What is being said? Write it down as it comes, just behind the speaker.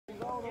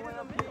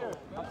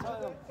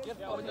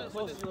Get fucking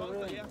close to the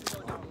rim. You have to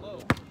go down low.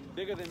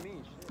 Bigger than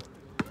me.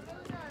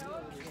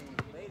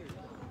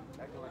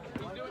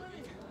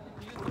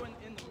 He's doing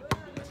in the middle.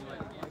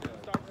 Like, he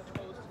starts at the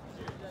post,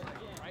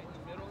 right in the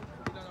middle.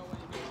 You don't know when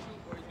he's going to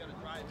shoot or he's going to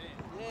drive in.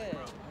 Yeah.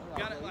 You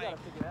gotta, You like, gotta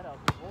figure that out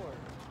before.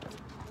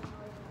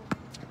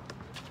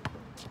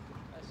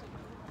 That shit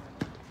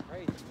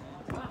crazy,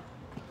 man.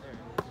 There it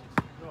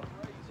is.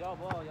 It's y'all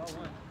ball, y'all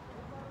win.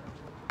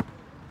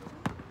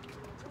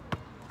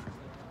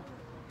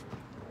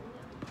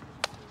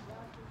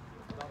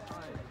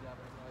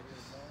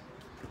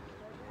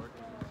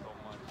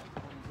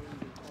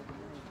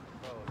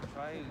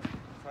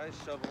 Try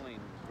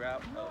shoveling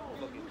grab,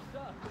 looking,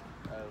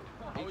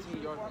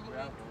 18 yards of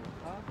gravel.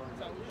 Huh?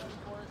 No, you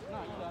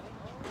got it.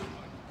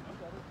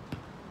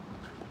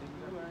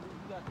 You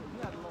got it. You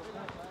got the low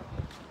snap, right?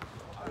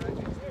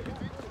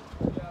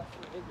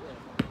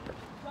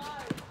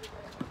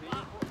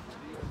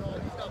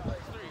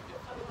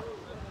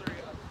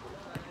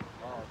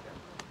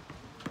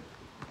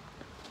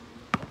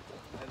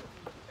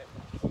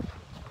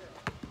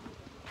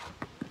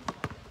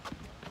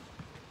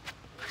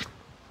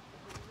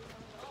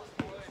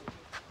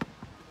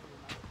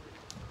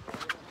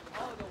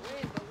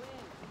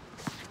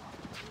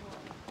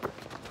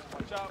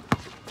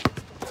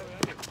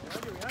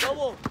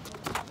 Double.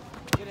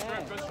 Get in.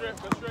 Good strip.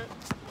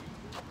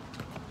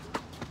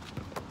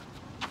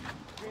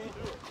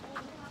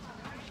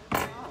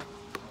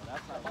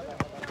 That's not bad.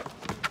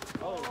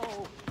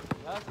 Oh,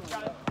 that's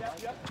Got it.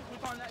 Yep.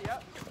 Keep on that.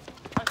 Yep.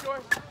 That's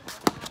yours.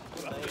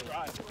 That's a good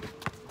drive.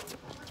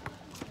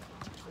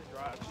 Good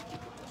drive.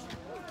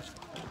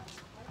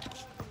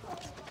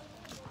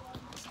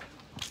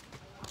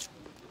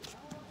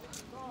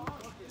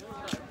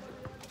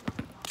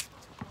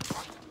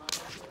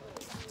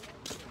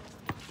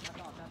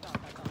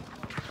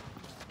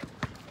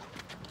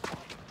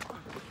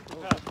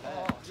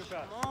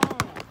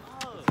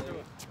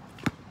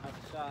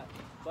 Shot.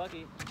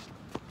 Bucky.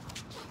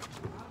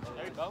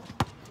 There you go.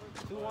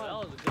 2-1. That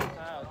was a good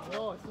pass.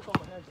 No, it's still on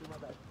my head, dude, my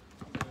bad.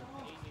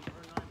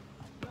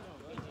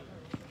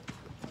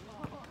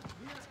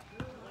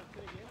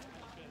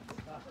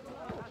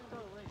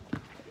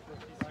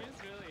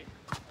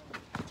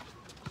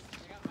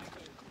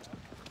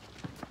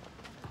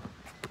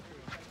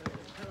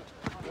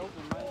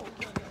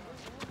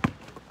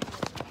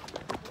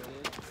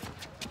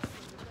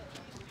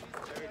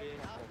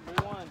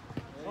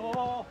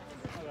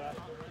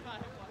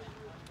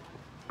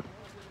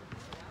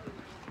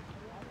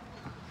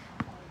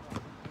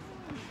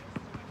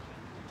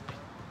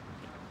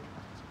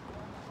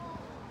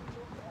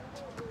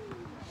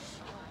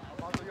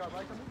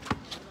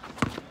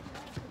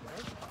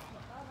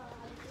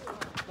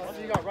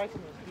 You got right to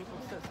me. People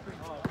said screen.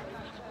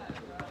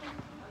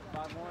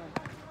 5-1.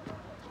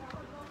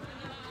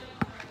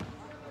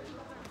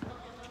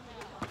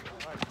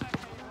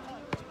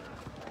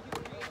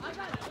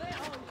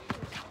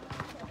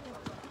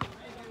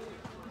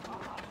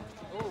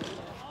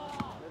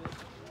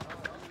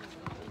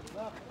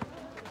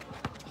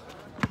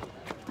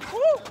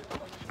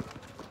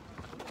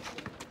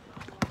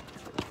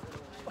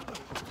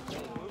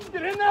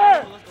 Get in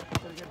there!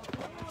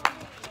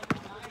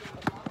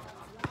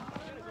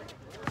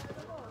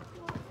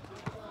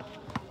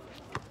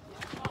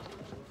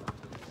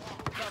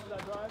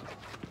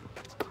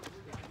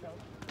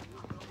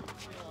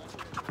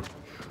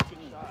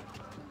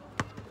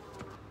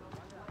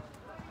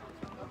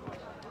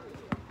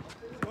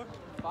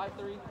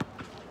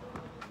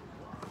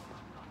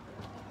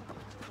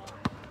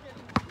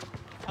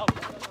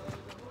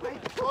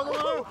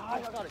 I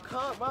got a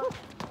cut, bro.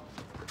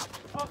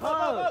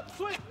 Up,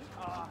 swing.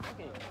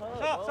 Fucking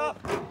cut, Stop.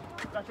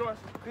 That's yours.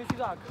 Chris, you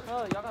got a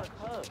cut. Y'all got a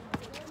cut.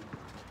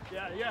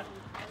 Yeah.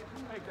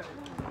 Take that.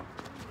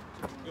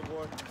 Good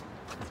board.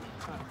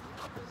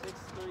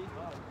 6-3.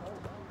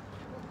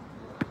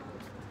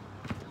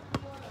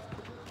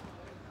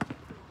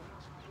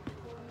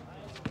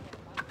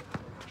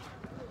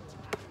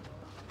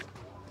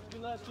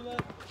 Two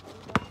left.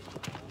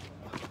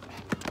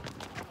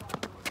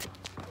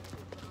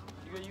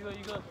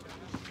 You go.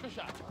 Good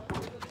shot.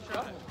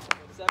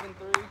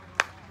 7-3.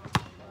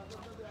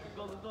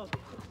 Let's go.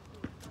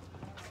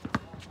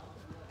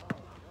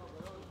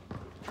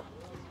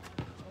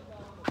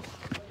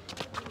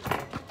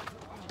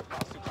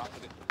 Too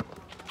confident.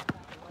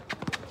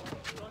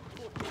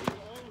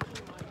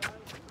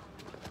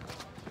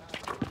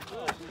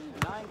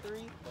 9-3.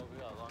 Oh, we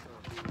got a locker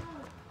room.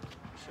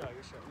 Good shot.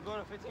 You going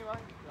to 15,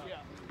 right?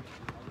 Yeah.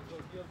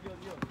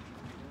 Yo.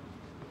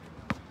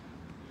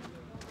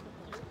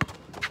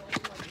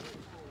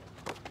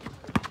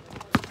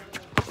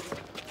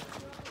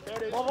 There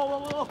it is.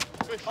 Whoa.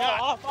 Good shot.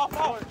 Off.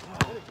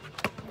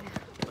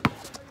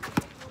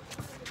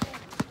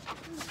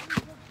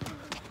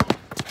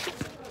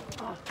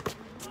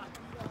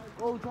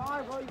 Oh,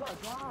 drive, bro. You got to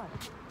drive.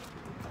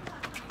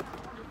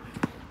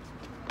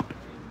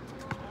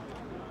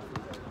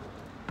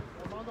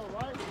 Armando,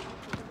 right?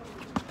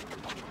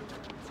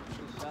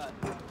 Good shot.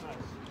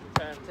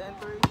 Nice.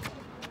 10-3.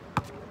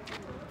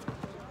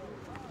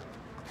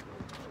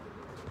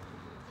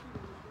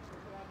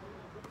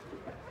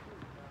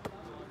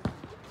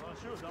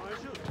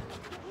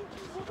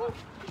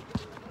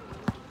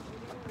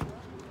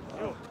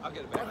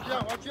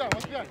 Watch you out.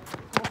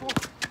 Come on.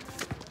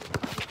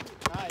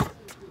 Nice.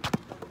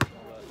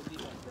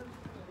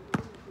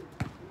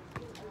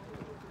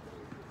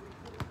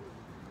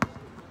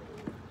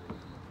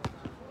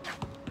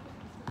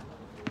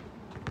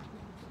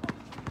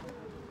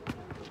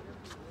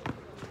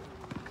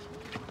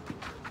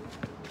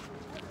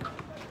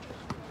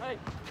 Hey,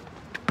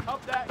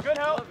 help that. Good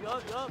help.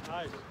 Yup.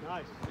 Nice.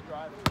 Good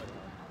drive.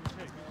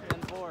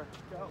 10-4.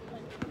 Go.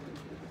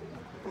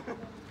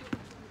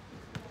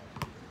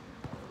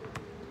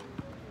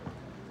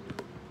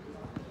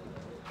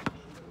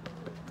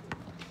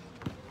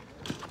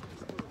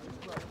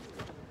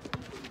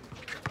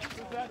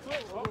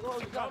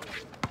 Go.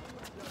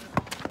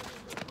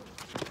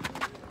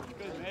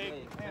 Good,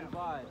 mate. 10-5.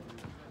 Thought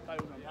he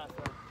was gonna pass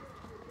that.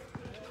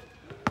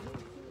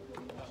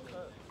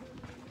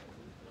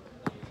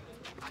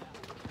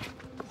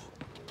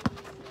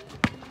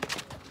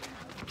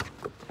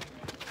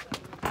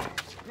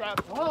 Grab.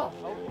 Oh.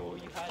 Oh,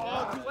 you had Oh,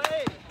 that. too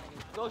late.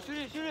 Go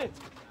shoot it.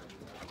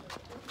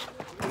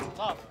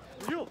 Top.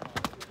 You.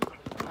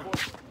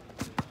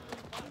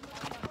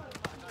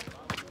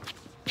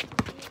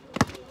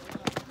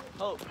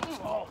 Oh.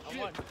 Oh, I shit.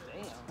 won.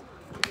 Damn.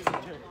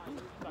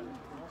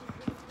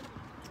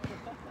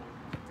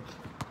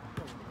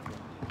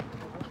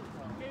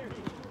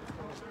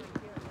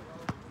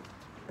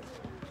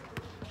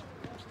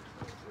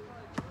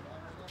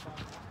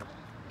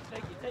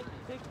 Take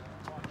it.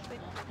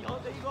 Yo,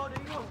 there you go.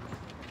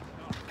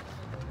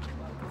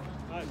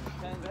 Nice.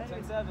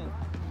 10-7.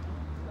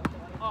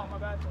 Oh, my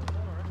bad.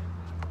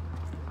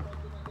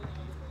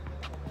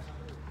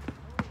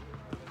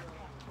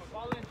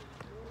 Ball in.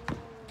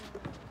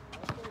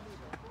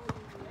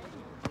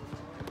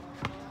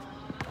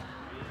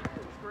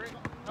 Screen.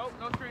 Nope,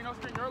 no screen.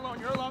 You're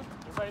alone.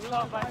 Everybody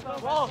low, back up.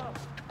 Whoa.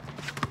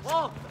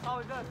 That's all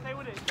it does. Stay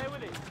with it.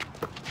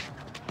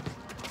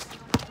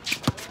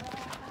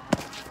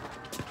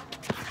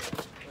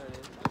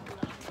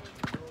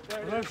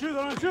 There it is. Don't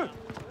let him shoot.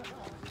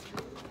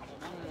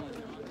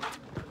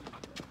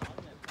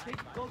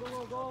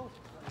 Go.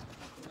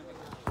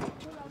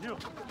 You.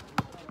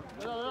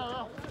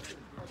 No.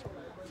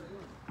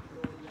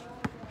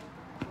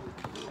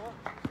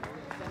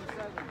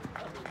 10-7.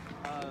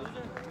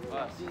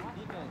 Us.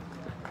 Defense.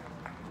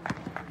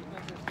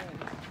 Defense is in.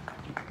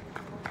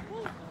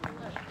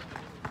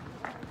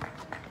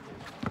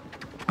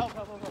 Help.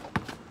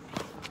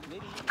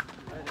 Maybe.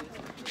 There it is.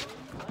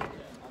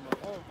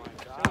 Oh my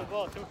God. Shoot the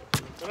ball.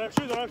 Don't let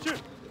him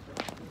shoot.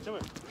 Come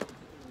here.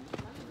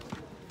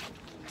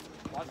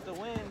 Watch the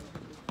wind.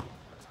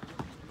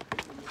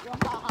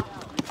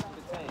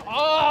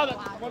 Oh,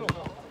 that's one.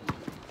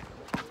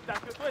 That's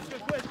good switch.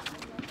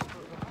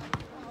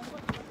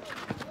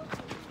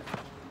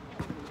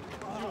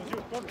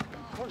 Go.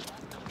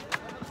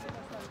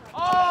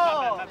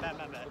 Oh! My bad.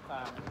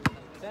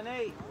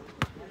 10-8.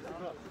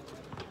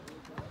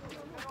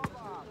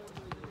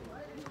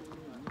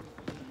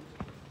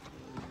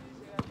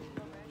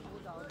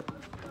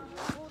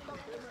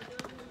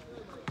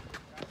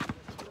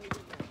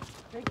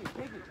 Take it.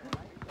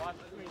 Watch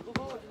the screen. Go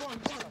on.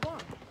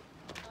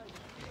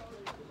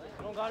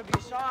 You don't gotta be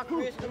shocked,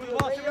 Chris. Shoot the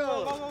ball.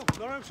 Go.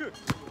 Don't let him shoot.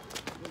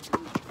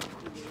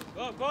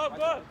 Go.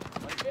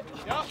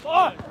 Yeah.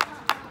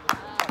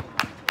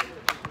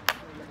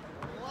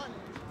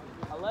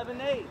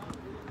 11-8.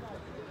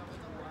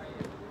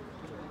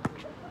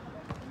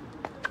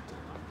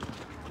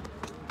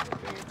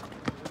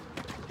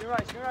 You're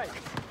right.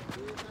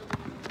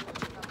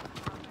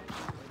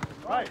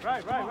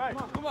 Right.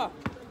 Come on.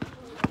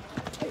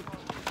 Hey.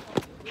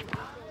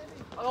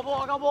 I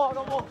got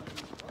ball.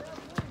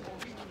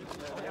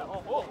 Yeah.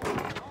 Oh.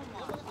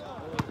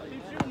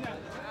 Keep shooting that.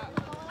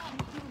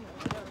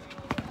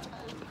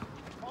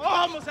 Oh,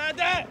 almost had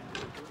that.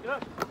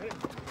 Good.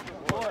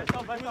 Boy,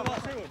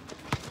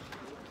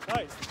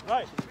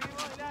 Right.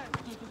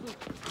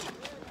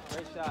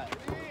 great shot.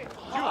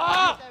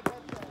 Ah!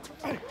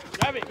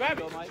 Grab it.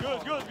 Go, Mike.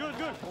 Good.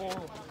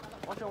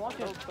 Watch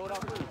it. Throw it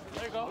out, please.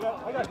 There you go.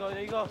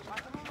 There you go.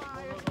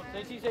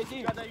 Say T.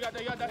 You got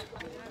that.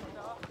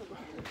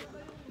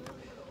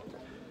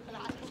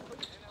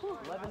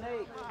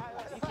 11-8.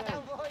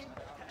 Defense.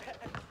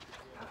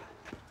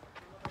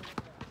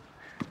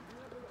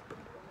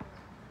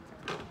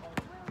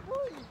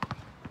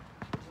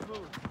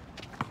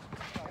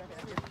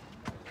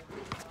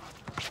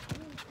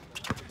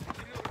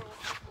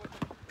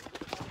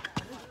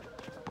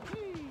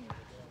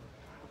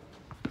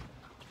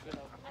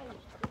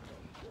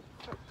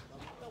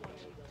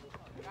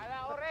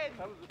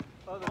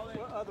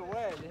 Other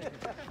way.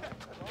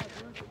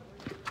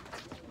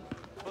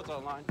 What's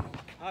on line?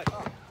 Nice.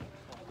 All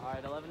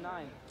right,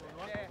 11-9.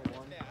 That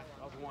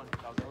was one.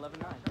 That was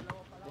 11-9.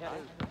 They had 8.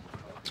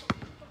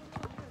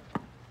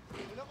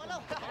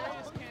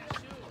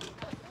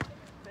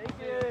 Take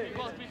it.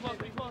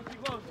 Be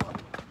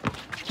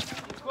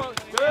close.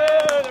 Good.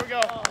 There we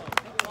go.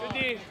 Good D.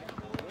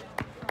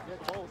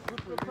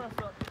 Good press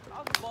up. That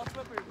was the ball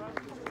slippery, bro.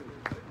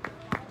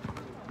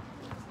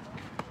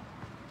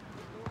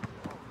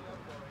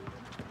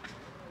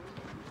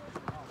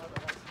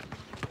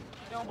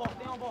 on ball,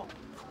 stay on ball.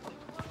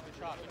 Good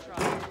try, good try.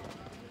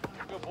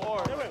 Good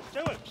board.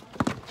 Stay with.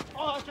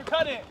 Oh, that's your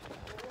cut in.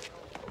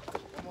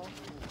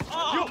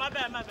 Oh, my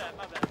bad.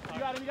 You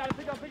got him,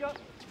 pick up.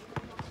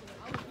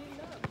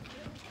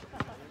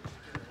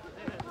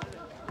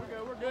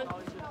 We're good.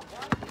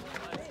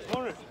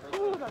 Corner.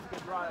 Ooh, that's a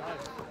good drive.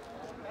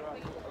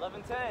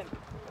 11-10.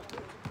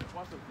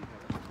 Watch the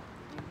defense.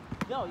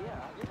 No,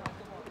 yeah.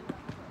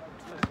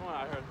 This one I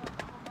heard.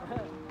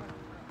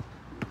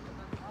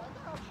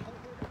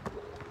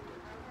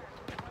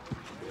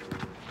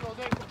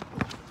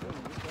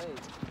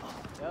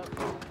 Yep.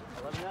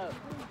 11 up.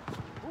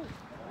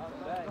 Not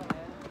bad,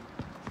 man.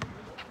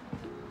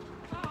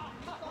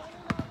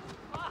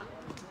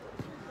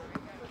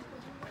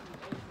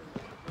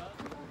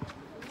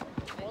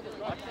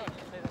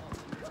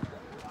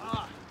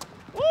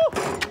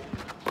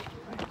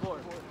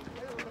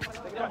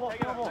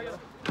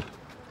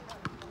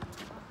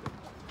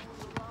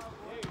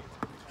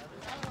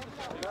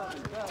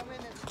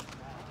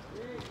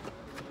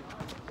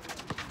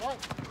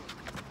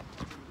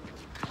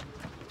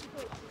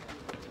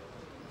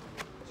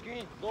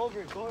 Screen, go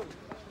over. Go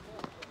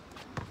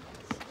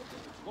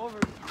over.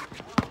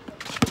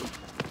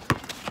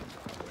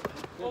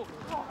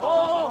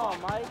 Oh,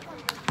 Mike.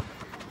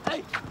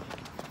 Hey.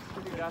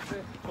 That's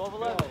it. 12-11.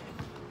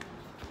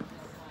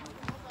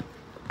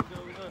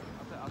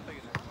 I'll take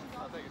it next.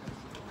 I'll take it next.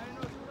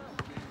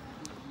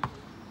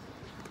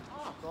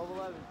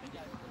 12-11.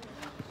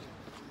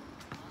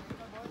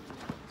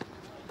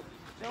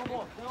 Stay on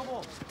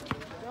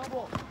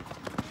ball.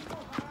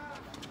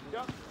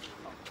 Yep.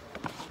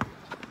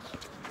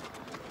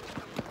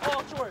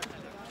 Oh, short.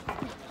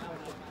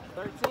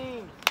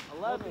 13,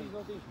 11.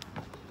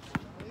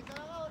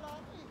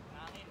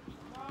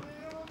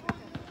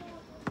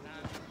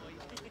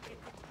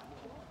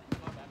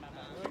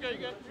 You're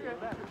good.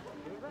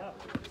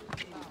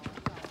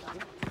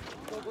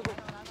 What's up,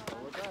 Mike?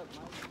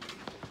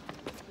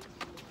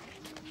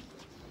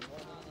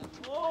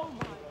 Oh,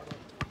 my.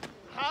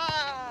 Ha!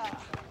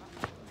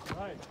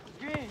 Right.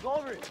 Screen, go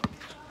over it.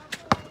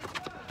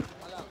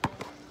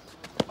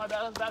 My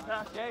bad, that's a bad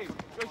pass. Hey,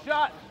 good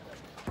shot.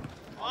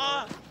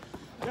 Ah!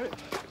 Get it.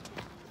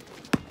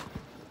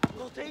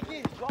 Go take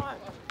it. Go on.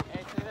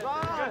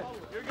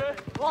 You're good.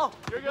 Ball.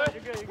 You're good.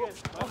 You're good.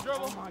 Let him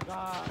dribble. Oh, my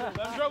God.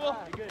 Let him dribble.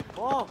 You're good.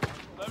 Ball.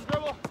 Let him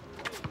dribble.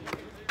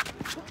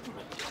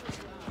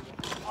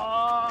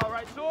 Ah,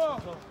 right to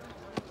him.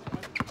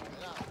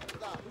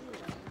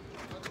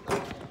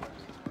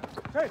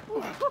 Hey.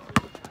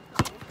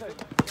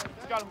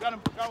 Got him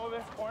over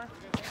there, corner.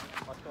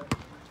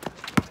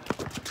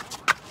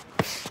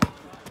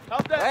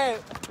 Help that. Hey.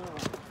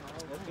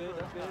 That's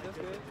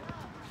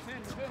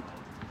good.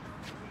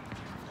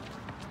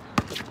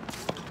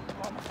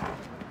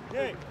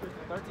 Yay.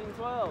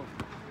 13-12.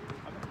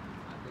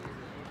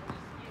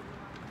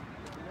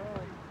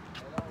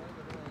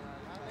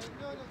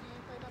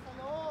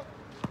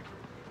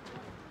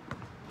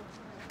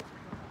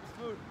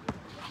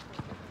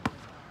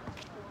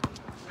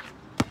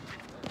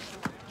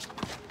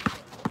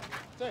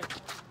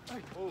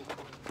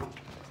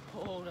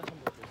 Oh, that's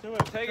Stay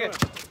with. Take it.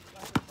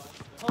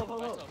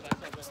 Hold.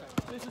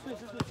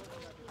 Switch.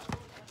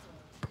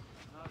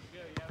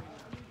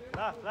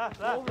 Left.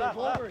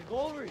 Go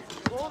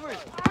over it.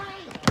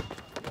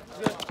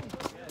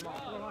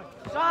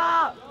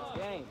 Stop!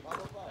 Game.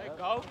 There you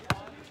go.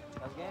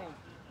 That's game.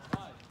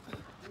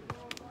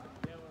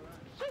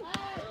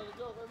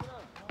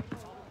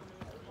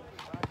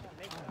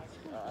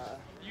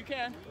 You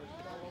can.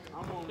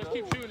 I'm on. Just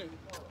keep shooting.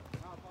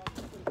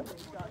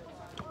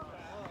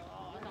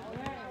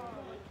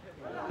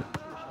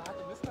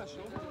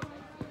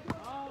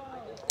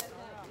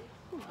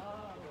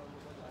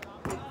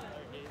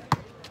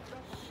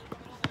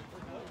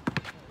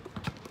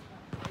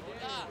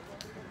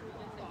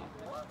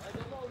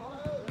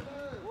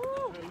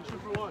 Hey, you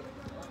shoot for one.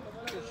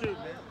 Good shoot,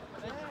 man.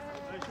 Hey,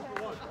 shoot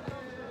for one.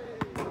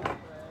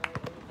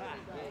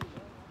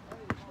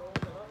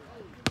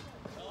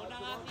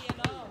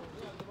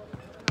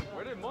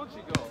 Where did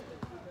Munchie go?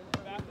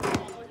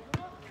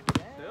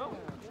 Still?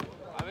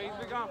 I mean, he's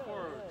been gone for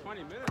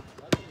 20 minutes.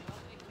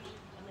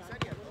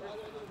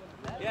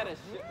 He had a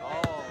shit.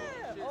 Oh,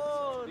 shit.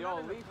 Oh, The not old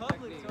in the leaf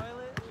public technique.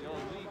 toilet. The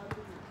old leaf.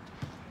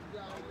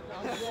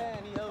 Yeah,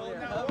 and he over there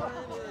covering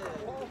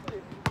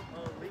it.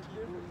 Oh, leaky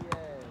booty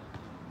ass.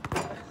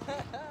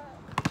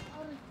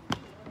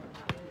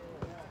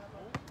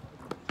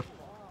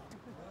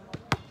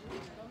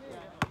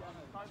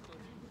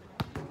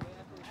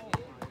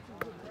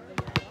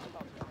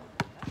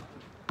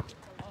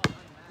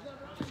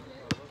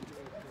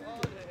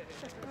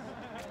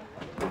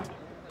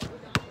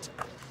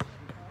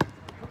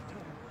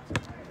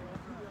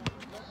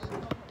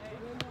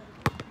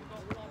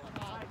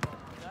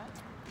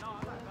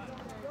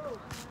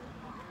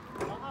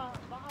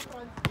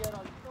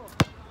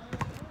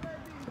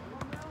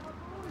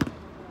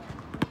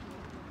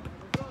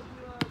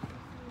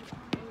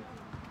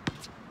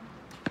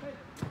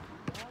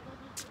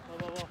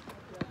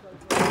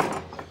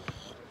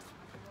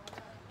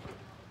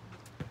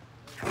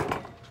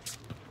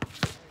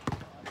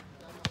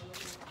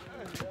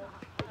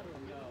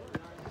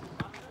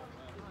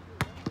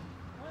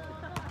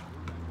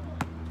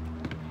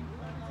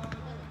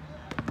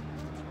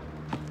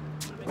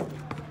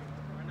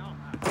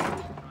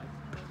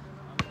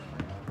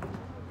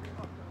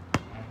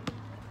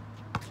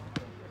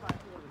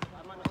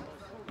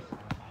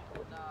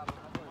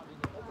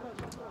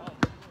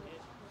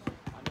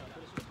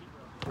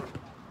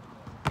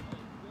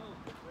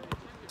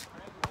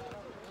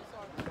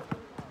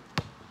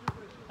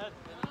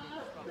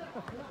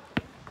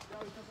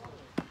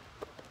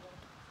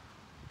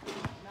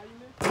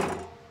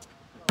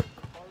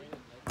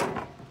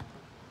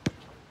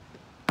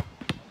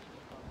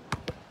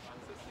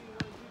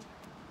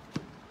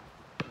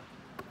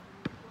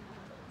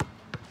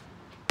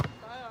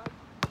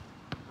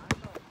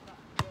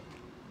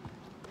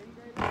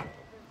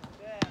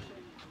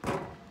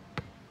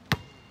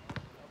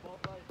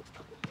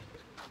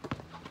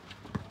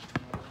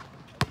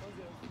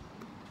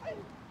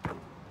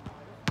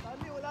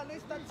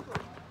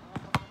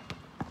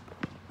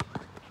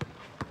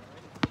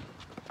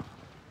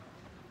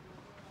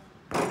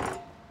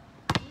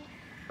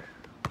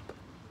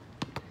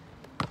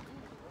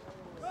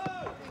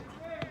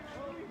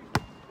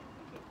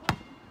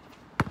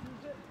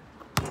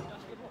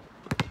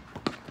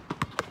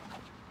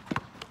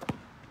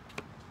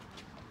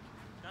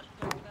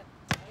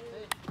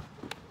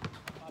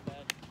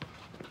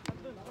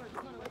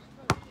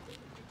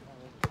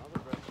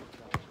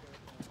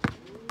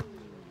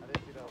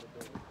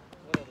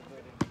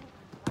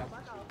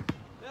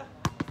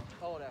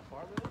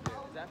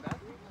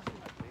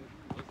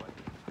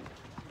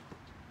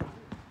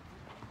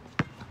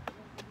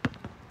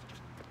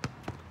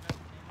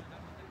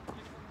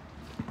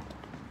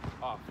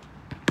 Off.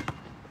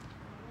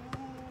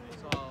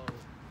 So,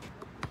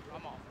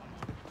 I'm off.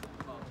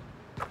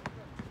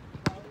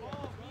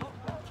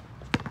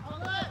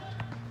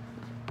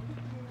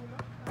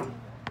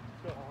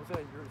 Jose,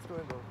 you're still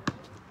in though.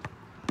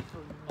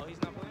 Oh,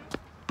 he's not playing?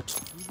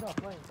 He's not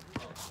playing.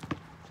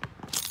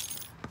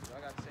 I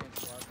got the same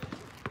squad there.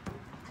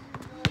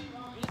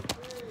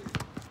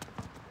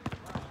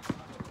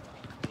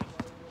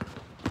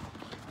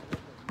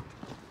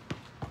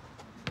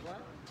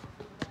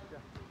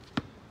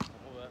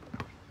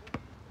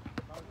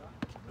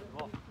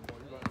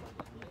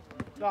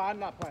 No, I'm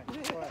not playing.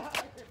 Go ahead.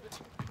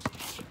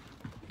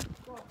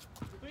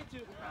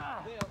 3-2.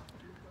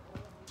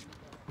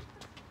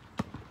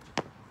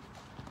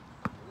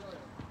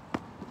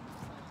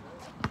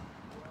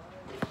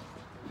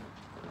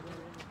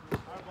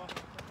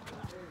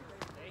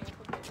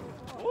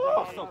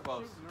 Oh, so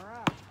close.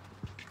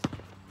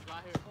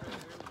 Got here.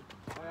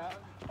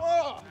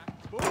 Oh!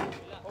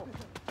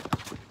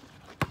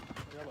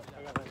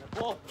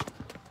 Ball.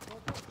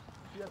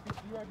 You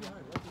right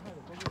behind. Right behind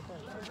it. Don't get far.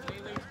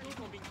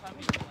 People be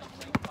coming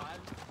like 5.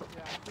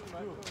 Yeah,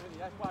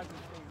 that's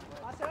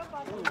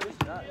why Ooh, good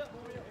shot.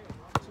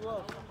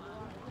 2-0.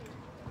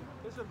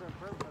 this would have been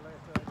perfect. Like I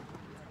said,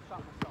 I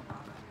shot myself.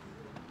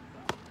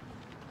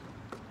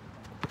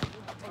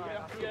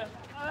 Yeah.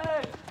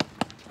 Hey!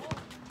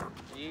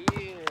 Yeah.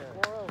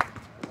 4-0.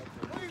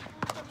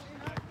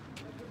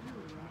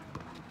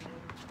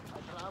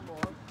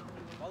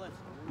 Ball in.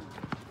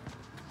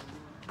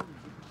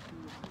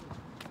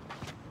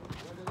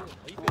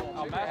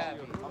 I'm happy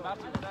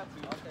with that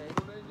too. Okay.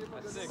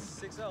 That's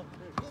 6-0.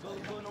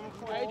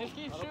 Hey, just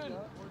keep shooting.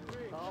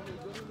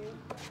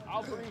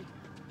 I'll breathe.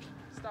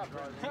 Stop,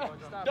 bro.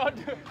 Stop. Don't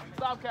do it.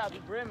 Stop, Cap.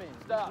 Brimming.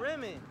 Stop.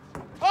 Brimming.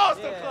 Oh,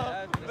 so Yeah, close.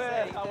 I was gonna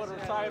Man, say, I would have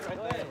retired right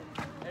Go there. ahead.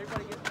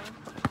 Everybody gets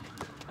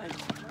one.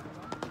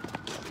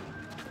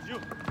 You.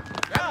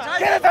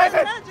 Get it,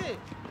 Tyson!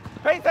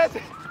 Pay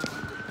attention.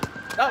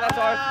 No, that's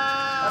ours.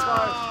 That's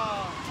ours.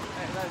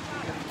 Hey,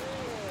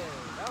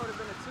 that would have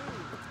been a 2.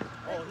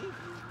 Oh, he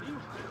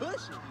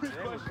pushing.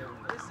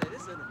 They said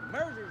it's an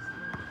emergency.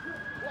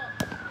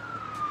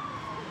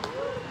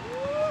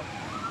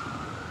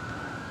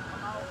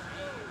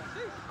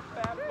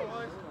 Bad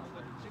boys.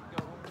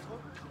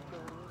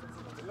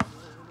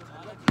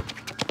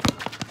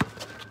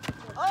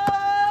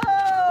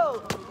 Oh!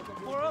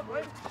 4 up,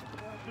 right?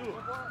 Too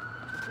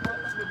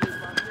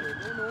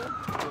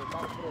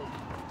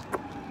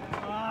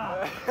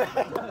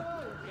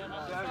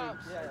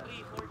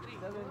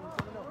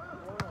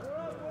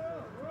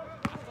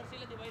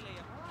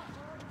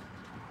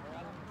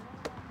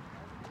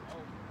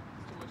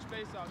much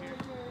space out here.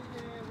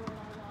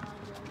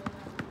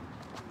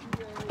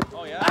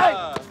 Oh yeah.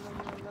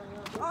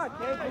 I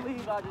can't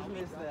believe I just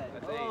missed that.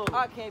 That's Oh, 8.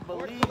 I can't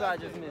believe I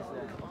just missed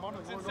that.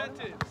 It's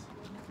incentives.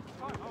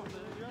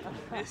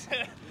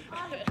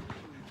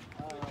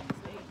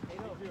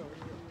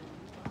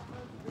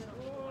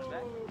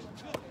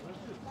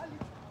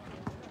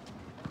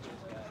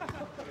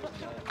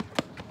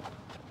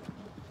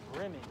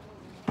 Brimming.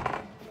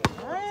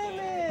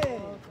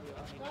 Brimming!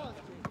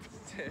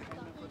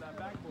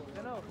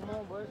 Turn up, come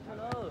on, boys, turn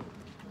up.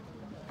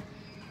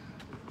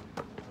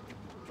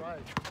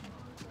 Right.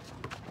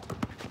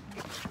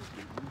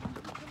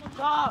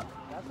 Stop!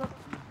 That's a...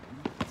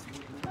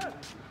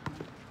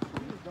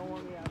 You just don't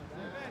want me out of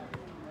that.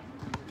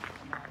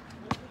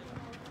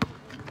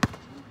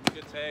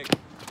 Good take.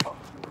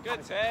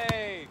 Good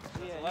take.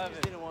 Yeah, 11. you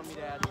just didn't want me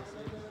to add this.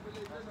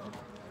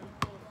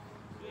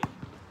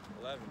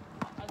 11.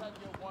 I had to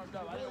get warmed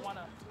up. I didn't want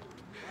to.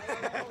 I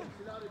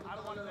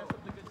don't want to mess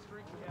up the good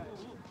streak we had.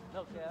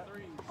 No cap.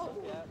 No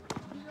cap.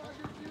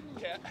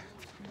 Yeah.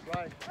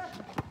 Right.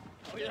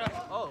 Oh, yeah.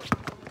 Oh.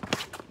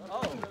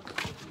 Oh.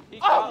 He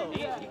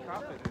confident.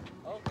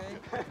 Okay.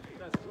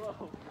 That's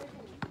slow.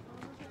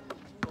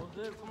 That's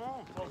it. Come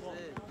on. That's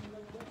it.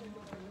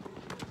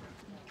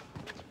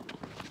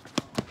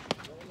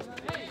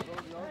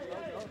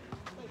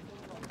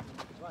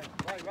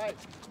 Right.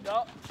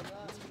 Yup.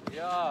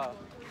 Yeah.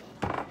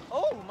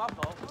 Oh, my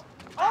fault.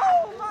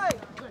 Oh,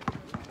 Mike.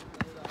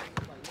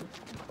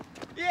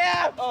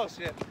 Yeah. Oh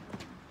shit.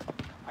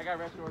 I got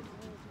red shorts.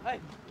 Hey.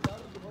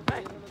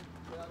 Hey.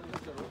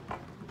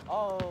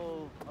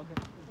 Oh, okay.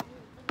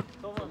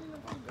 Come on.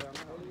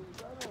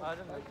 I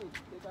don't know.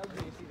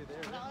 You see it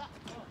there.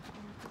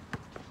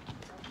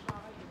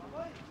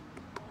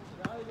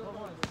 Come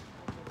on.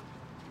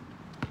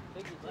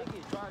 Take it.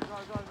 Drive.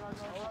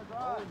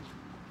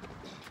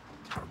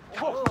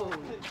 Oh.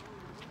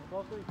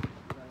 Ball 3.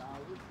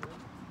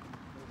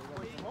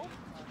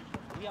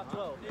 We got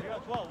 12. We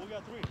got 12. We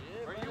got 3.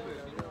 Where you at?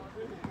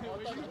 No,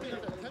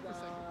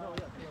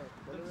 yeah.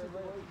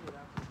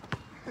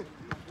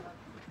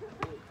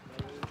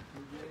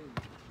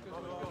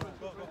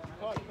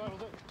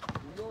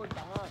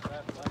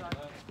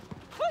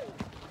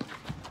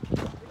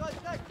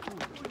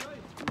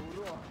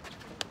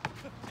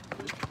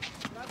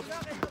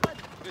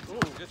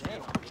 Good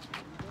team.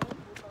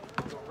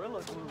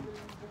 Gorilla glue.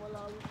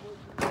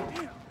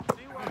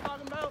 See what I'm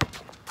talking about?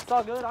 It's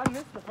all good. I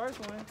missed the first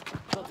one.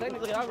 So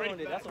technically I ruined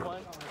it. That's a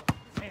 1.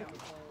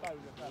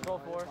 Go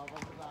 4.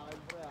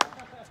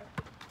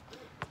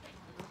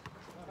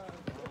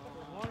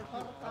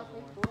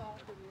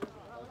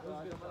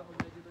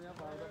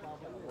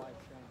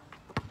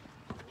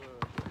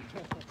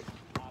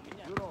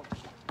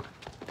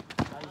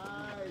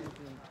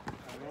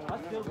 I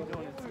still be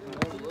doing it.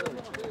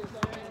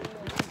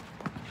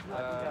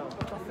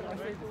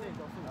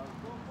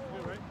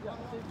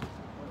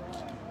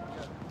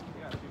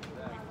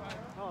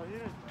 No, he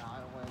didn't.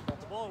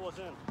 The ball was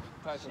in.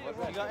 Tyson, what's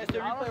that? You got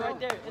instant replay right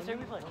there.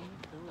 Instant replay.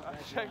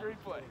 Check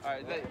replay. All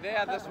right, they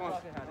have this one.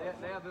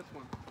 They have this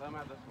one. Let them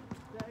have this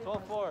one.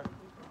 12-4.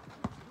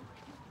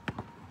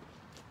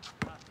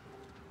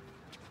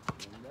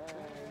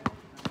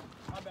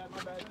 My bad.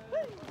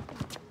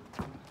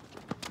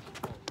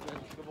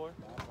 Good boy.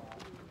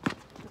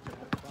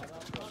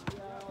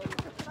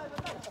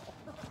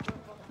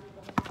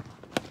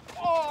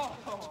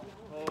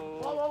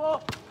 Whoa.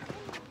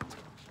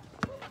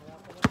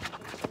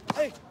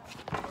 Hey.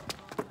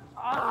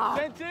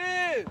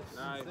 Sentence!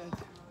 Nice.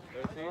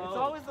 13. It's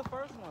always the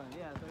first one.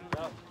 Yeah.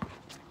 Yep.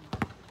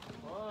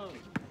 Whoa.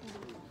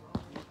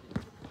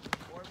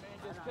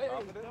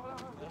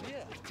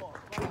 Yeah.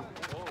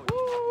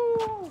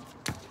 Woo!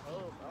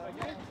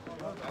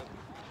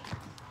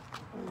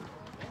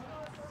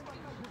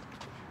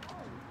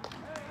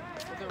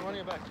 What's the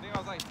running back? I think I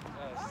was like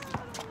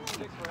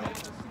 6 for 8.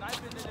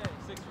 Sniping today.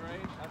 6 for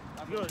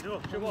 8. Good.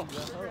 Good ball.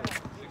 6 for 8.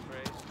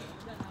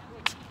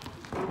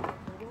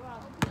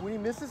 When he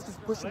misses,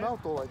 just push him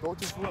out though. Like, don't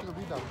just look at the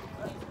rebound.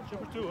 Shoot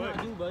for 2,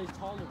 hey. But he's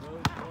taller,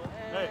 bro.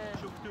 Hey,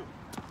 shoot for 2.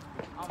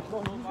 No,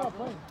 he's not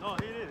playing. No,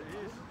 he is.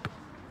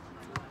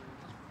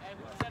 Hey,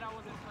 who said I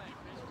wasn't playing?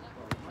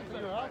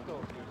 You're out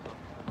though.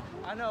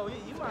 I know.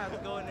 You might have to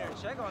go in there and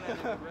check on that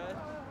nigga, bro.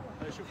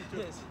 Hey, shoot for 2.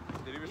 Did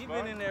he He's respond?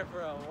 been in there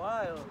for a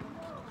while.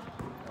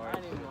 I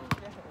didn't even know.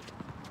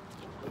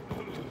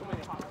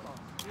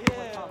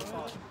 Yeah.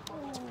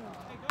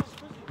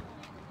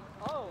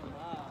 Oh my.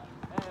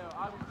 Hey,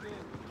 I was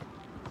kidding.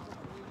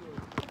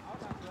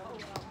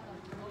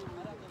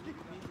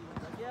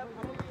 Yep,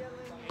 I'm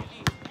yelling.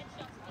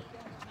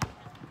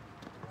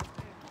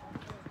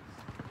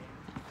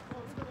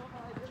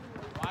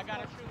 Well, I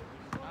gotta shoot.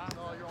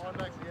 No, you're on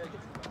back to the edge.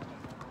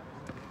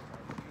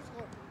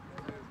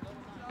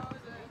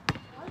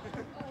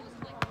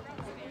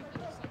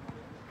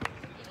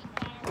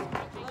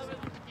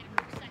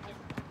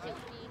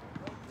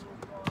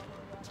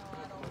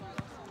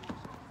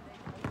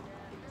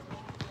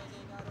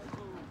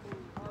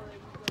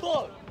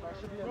 Fuck! That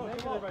should be a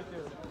negative right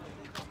there.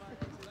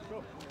 Go.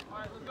 All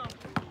right, let's go.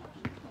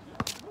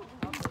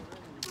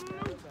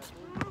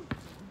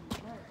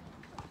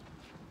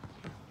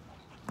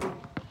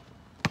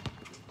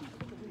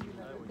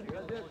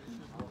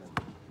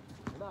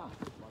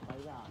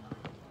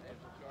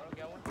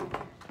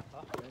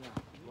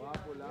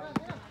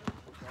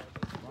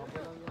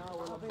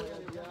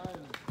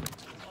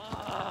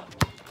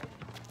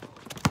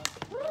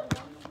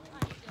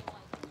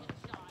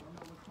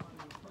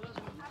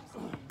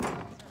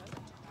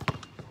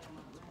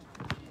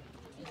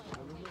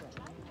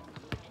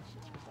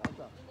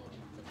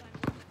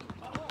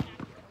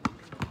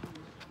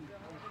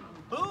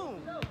 Boom!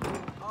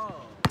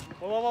 Oh.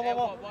 Whoa. Watch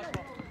ball.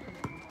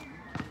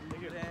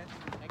 Thank you.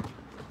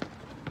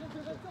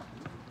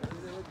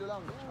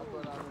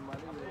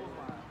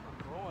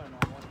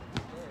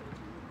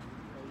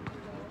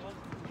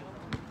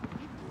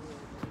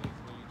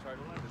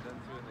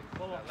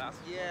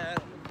 Yeah.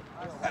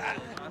 I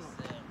said,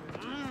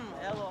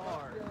 hella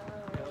hard.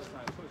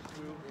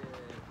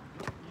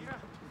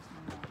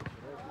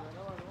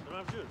 Don't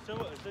have to shoot.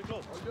 Stay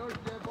close.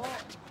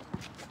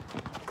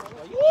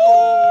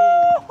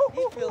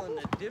 He feeling a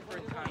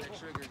different kind of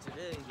trigger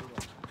today.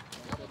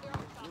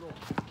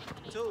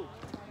 2.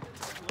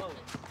 Slow.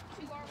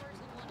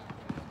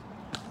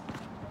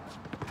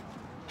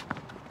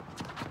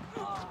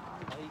 Oh,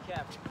 he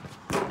capped.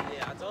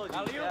 Yeah, I told you.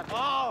 He capped.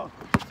 Oh!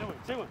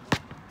 Say one.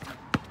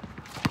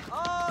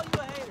 Oh, you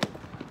a hater.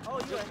 Oh,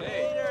 you a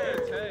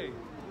hater. Hey.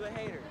 You a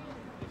hater.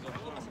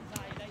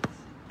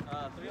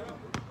 3-0.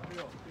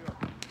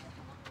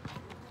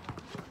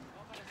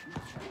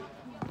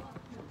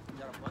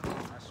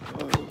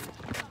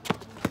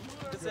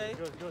 Good save.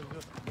 Good.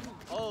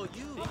 Oh,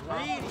 you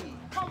greedy.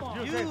 Come on.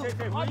 You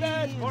Take. My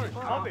bad. Orange,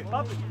 pop it. There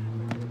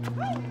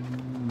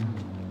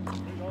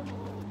you go.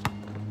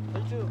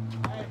 3-2.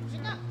 Hey, he's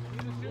a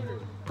shooter.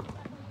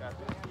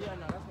 Yeah,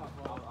 no, that's my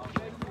fault.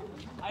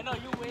 I know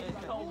you win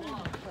so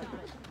much.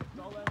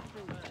 Don't let him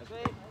shoot.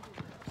 Okay.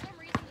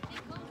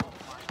 Oh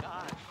my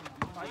God.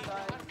 Right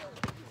side.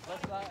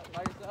 Left side.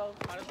 By yourself.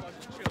 I just want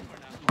you to chill for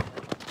now.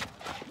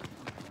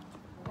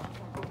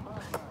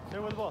 Stay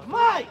with the ball.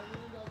 Mike!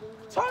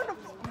 Turn the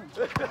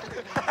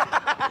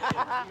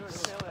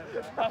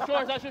That's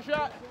yours. That's your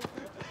shot.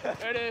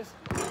 There it is.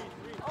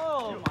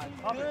 Oh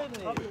my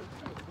goodness.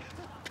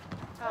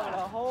 Having a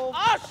whole.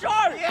 Oh,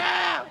 short.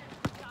 Yeah!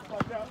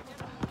 Watch out.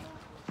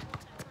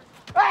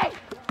 Hey!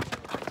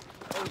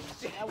 Oh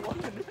shit.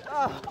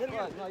 Oh, fuck.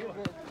 No, you're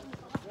good.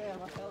 Yeah,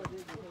 my fella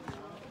did get hit.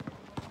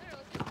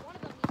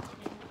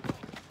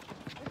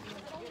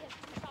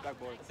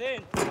 Backboard. It's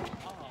in.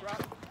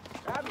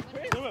 Grab it,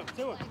 Chris.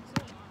 To him.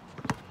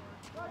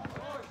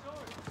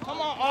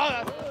 Come on.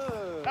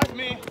 Oh, that's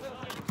me.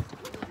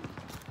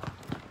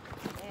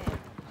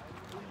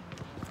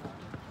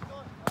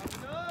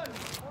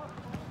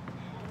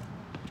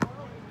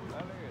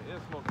 That nigga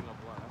is smoking up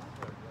blunt.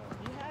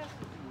 He has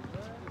to be,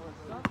 bro. Or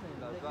something.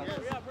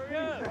 Hurry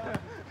up.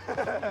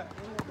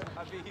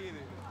 I'd be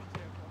heated.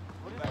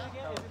 What is that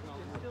again? Is it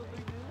still 3-2?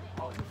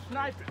 Oh, you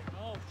sniping.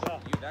 Oh,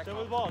 You that Stay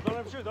with the ball. Don't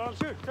let him shoot. Don't let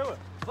him shoot. Do it.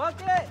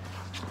 Fuck it!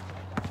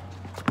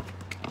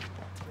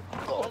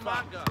 Oh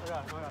my God. I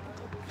got it.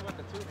 You went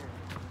the two here.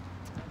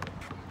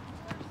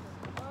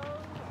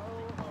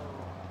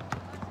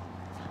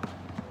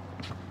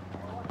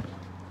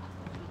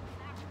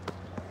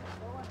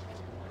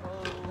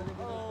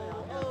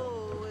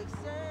 Oh,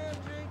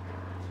 eccentric.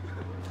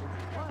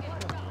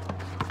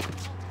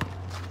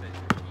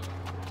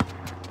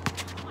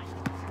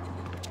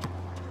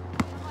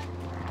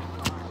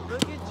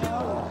 Look at you.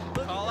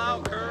 Look Call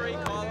out, Curry.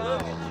 Call Look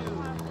out. at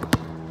you.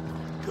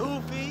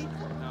 Goofy.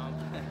 No.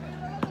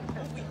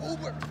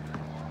 Uber.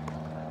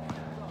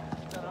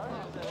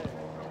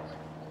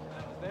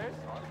 Theirs?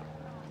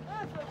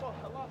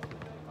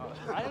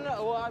 I don't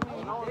know. Well, I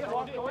mean, they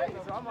walked away,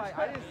 so I'm like,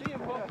 I didn't see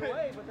him walk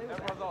away, but they was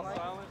Everyone's all like,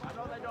 silent. I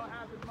know they don't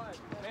have as much.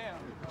 Damn.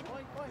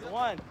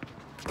 one.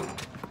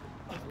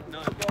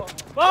 None. Fuck!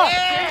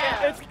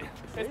 Yeah! It's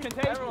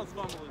contagious. Everyone's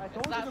fumbling. I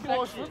told not you the ball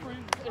was sexy. slippery.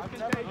 It's Never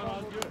contagious.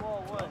 fumbled the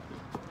ball once. Yeah.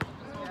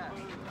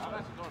 I'm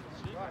actually going to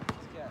cheat.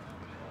 Yeah.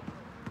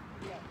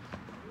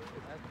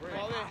 That's great.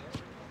 Ball in.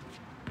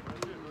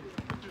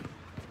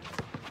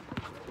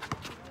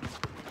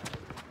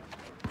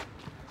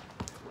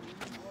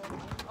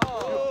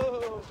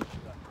 Oh!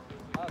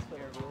 That was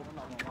terrible. I'm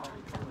not gonna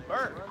lie.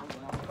 Bird.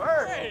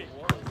 Hey!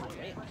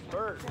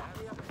 Bird.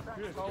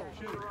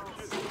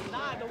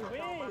 Nah, the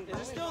win. Is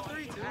it still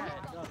 3-2?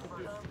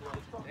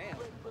 Damn.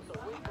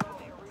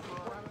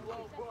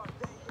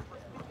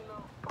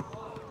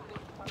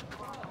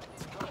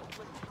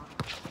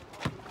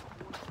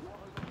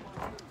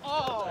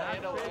 Oh,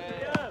 Pick no way.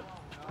 it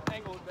up.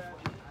 Angle is bad.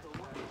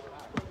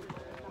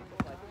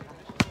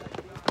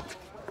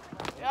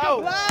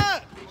 Yo!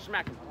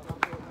 Smack him.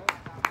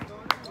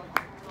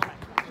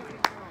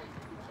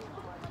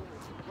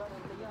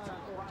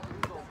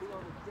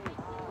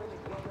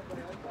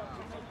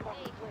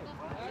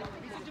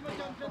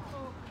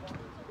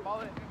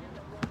 Ball in.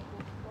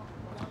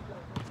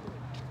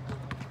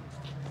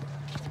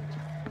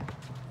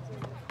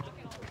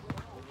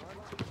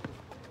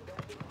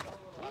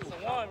 That's the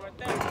one right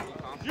there.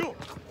 You.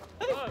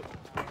 Look.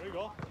 There you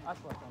go. I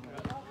slept on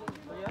that.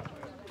 3 up?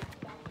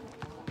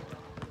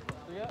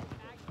 3 up?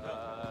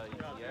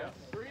 Yes.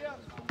 3 up.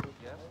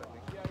 Yes, I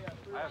think.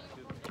 Yeah. I have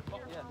two.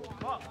 Yeah.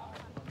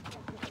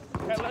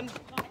 Kevin.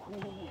 You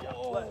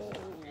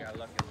got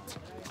lucky.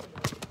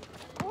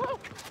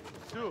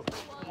 Two.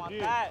 Want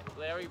Yeah. that.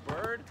 Larry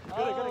Bird. Get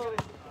it.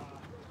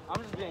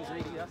 I'm just being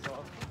greedy, that's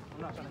all.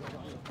 I'm not trying to hit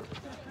on you.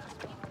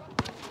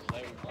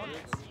 Larry Bird.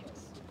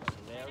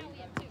 Larry.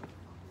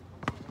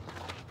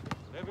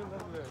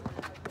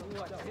 Ooh, I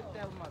hit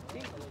that with my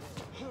teeth.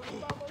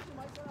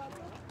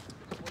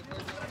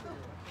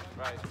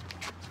 Right.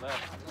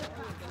 Left.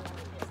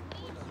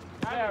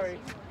 Larry.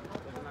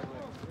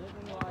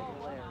 Living like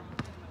Larry.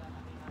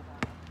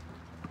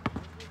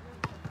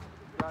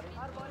 Got it.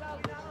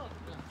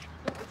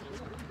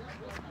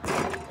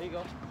 There you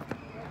go.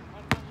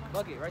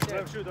 Bucket, right Don't there.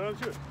 let him shoot. Don't let him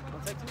shoot.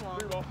 Don't take too long.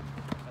 Free ball.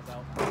 That's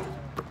out.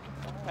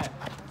 Pass.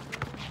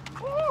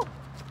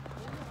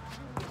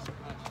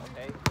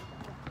 Okay.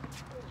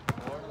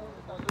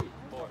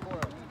 4.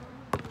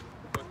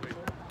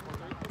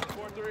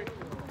 4-3.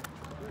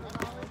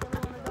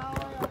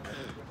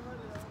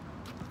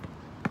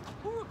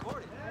 Who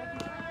recorded?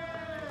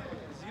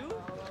 It's you?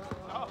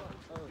 Oh.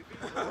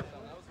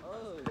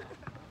 Oh.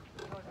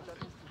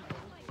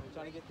 I'm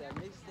trying to get that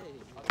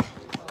mixtape.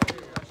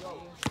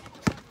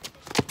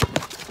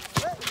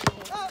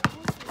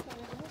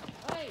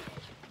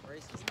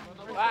 Racist.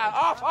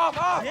 Ah, off!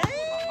 Damn!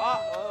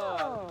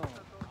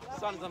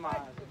 Sun's in my eyes.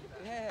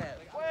 Yeah.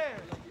 Where?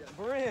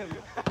 Brim.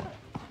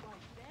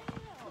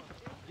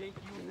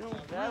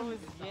 That was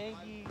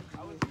Yankee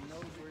with no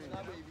brim.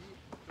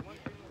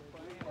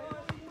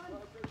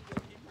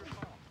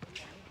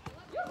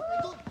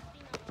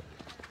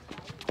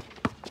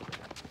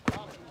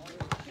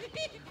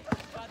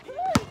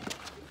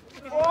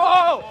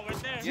 Whoa! Ball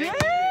right there. Yeah.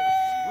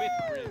 With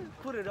brim.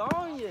 Put it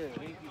on you.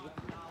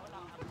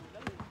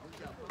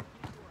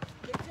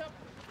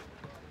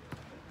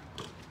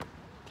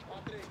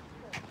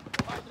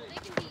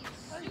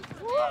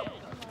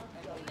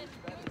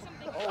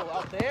 Oh,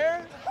 out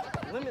there?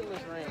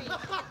 Limitless range.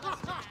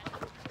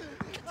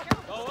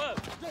 Go up.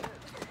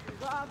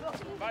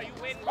 Why you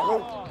waiting for the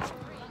ball?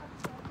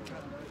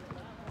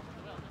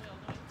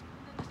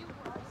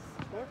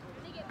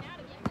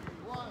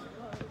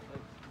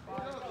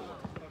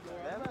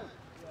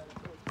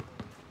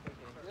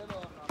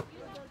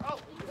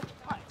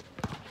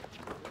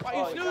 Why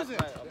you snoozing?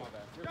 Oh, my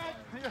bad.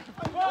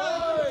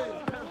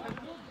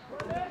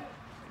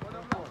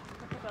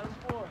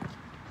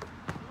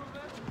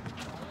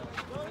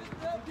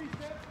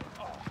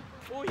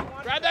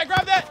 Grab that,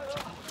 grab that!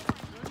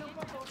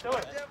 Do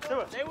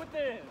it. Stay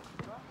within.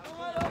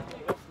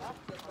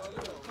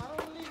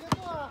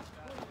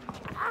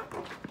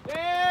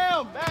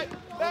 Damn! Back!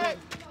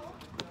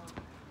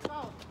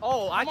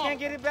 Oh, I can't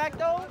get it back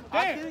though?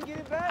 I Damn. couldn't get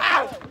it back?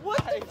 Ow!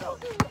 What?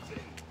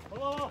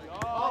 Whoa.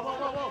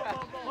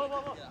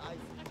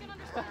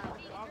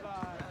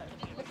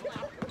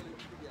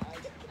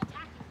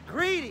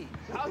 Greedy.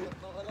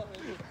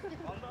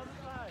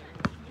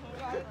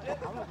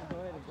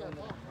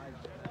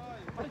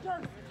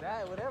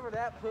 That, whatever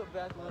that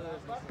putback was.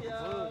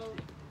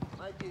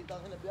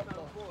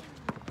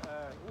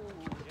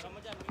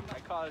 I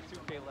call it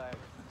 2K lag.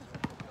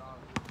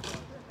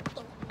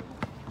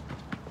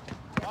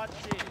 Watch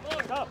it.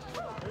 Stop.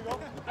 There you go.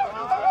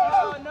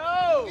 Oh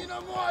no!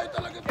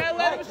 Can't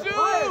let him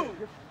shoot!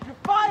 You're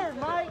fired,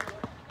 Mike.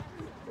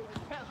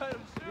 Can't let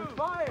him shoot! You're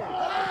fired.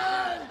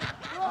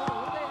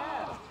 What do they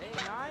have?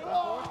 8, 9? 4?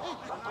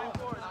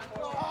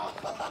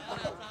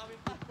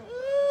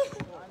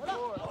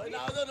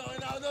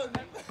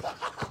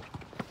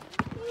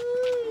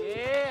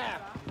 Yeah.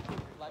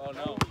 Oh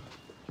no.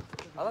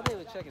 I thought they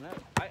were checking out.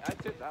 I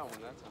tipped that one.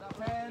 That's all.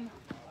 Man.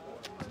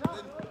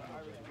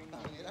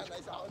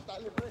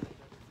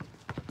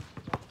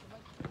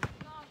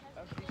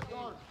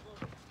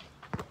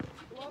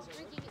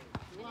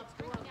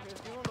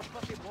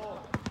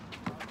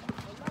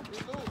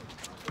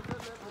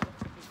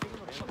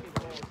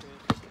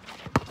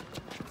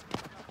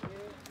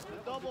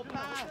 Double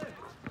pass.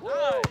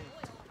 Nice.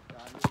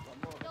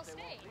 They'll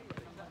stay.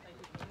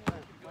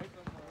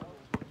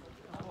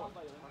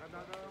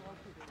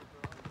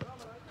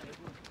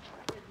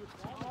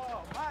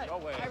 No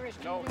way.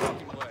 No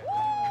fucking way.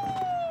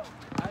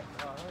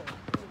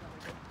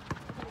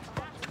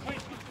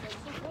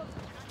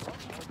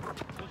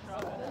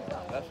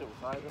 That shit was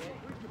high.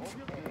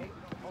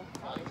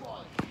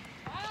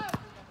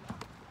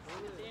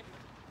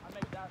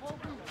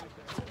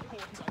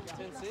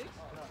 10-6?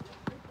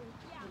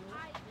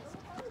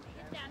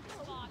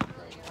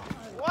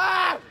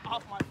 Wow!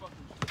 Off my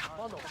fucking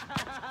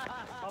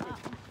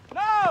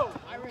No!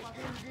 Irish,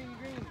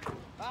 green.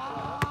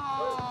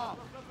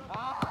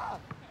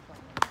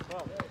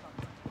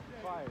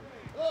 Fired.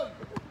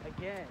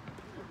 Again.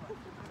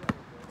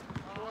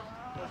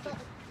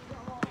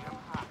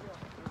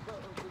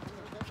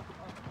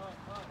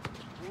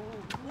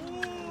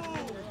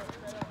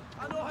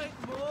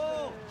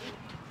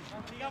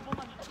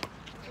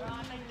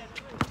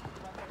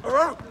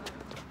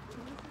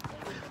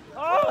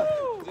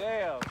 Oh!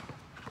 Damn.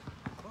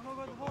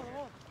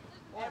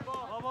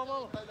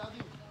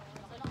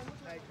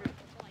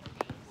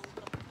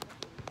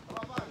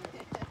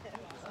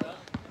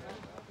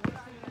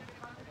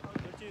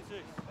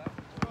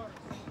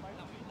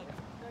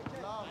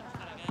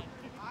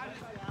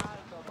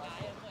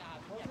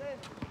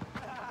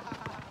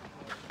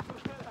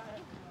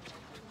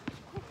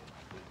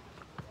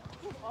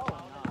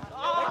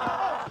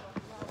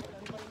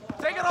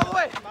 Take it all the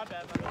way. My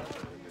bad.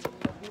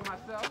 Be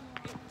myself.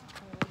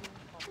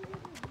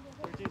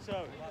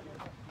 13-7.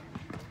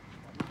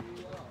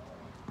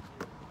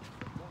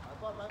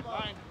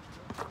 Fine.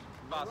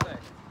 About to say.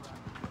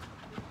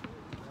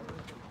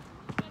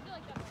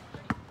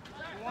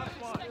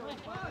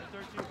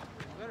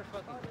 Better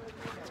fucking.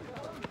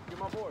 Get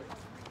my board.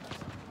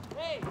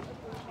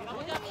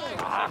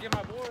 Get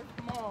my board.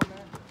 Come on,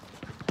 man.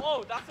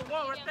 Oh, that's the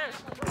one right there.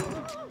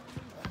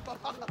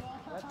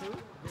 That too?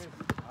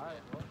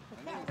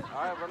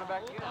 All right, run it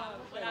back in.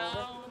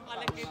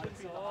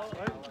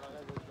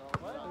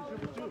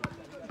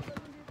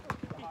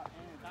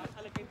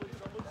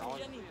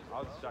 I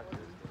was distracted.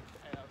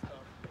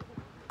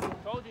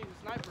 Told you, he's a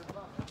sniper.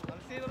 Let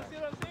me see.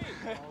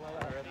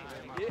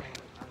 Yeah.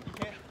 You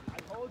can't. I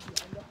told you. I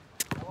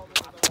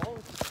know.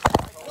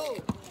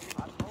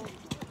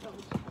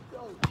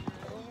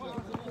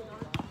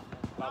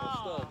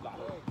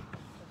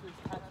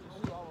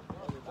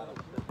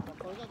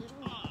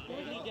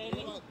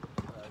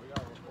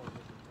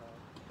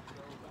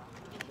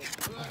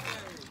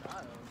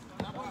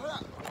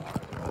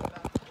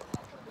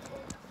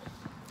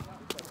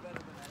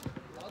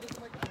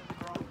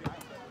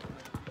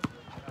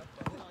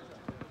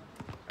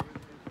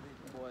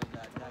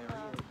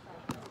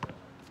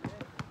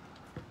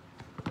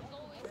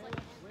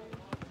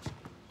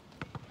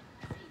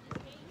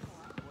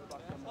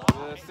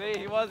 See,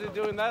 he wasn't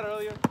doing that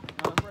earlier.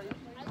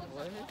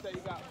 Said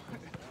you got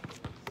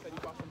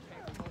some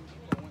pants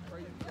and went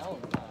crazy. Oh,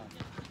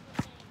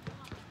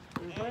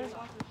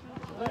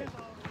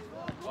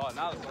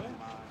 now it's on mine.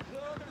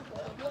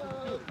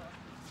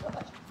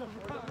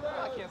 I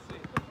can't see.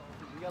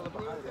 You gotta look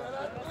behind that.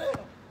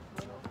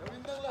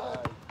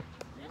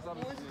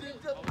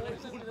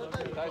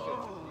 Tyson,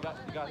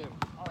 you got him.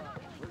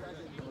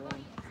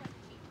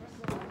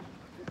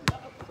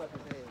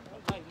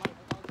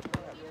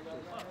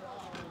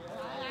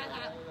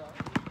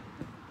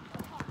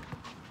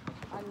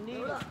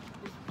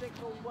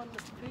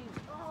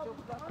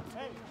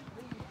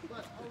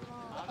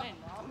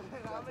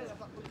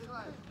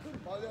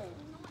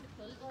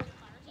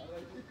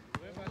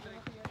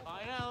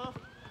 Okay na, oh.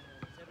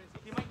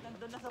 Si Mike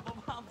nandun na sa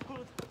baba ang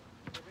puto.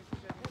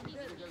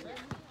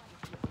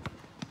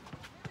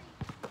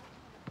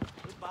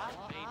 Diba?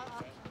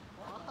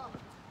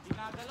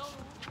 Dinagalaw.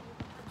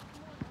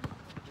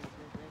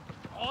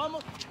 Oh, mo.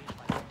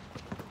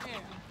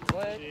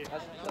 What?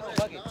 That's a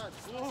bucket.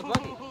 It's a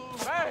bucket.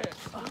 Right.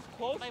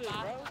 Close it,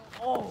 bro.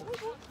 Oh.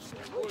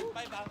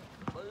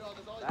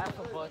 That's a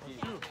bucket.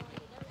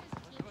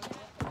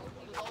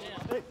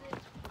 Here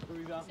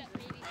we go.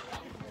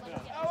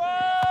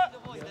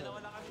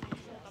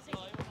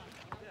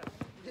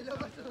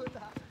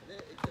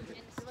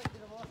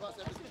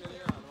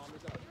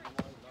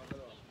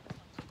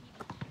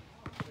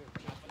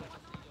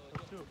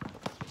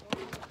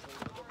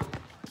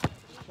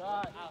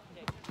 Shot.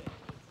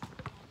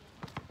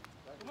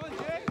 Come on,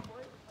 Jay.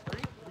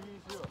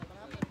 3-0.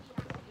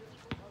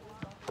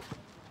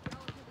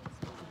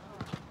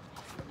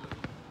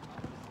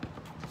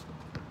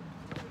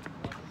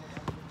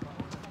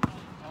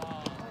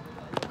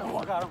 Oh,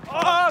 I got him.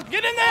 Oh,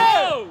 get in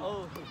there!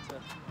 Oh.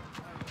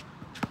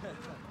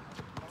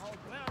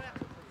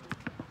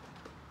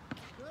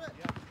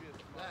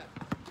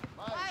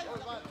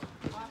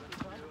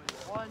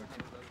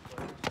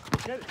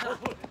 Get it.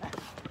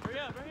 Hurry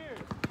up, right here.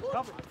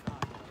 Cover it.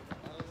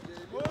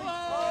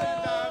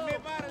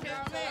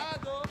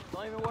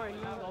 Don't even worry,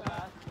 you go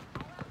pass.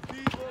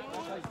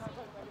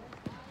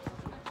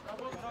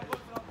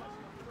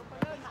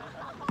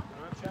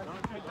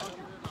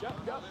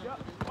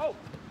 Oh!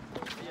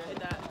 Hit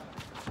that.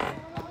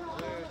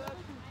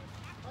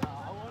 I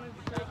wanted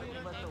to take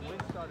it, but the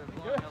wind started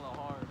blowing hella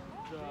hard.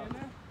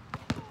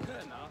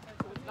 Good enough.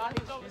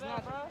 He's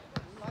not, bro.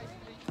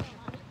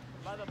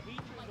 By the beach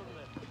or something.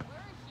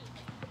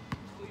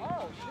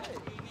 Oh, shit.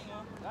 No,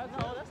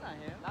 that's not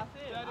him. That's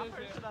it. That I'm is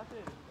pretty him. sure that's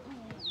it.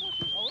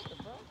 Oh, what the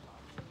fuck?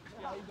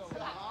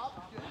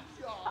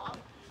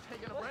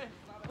 Taking a break.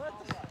 What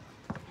the fuck?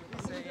 He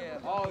said, yeah.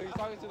 Oh, he's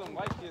talking to them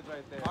white kids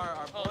right there.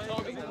 Our boy,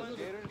 Toby. big one.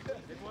 Skaters.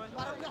 Big one.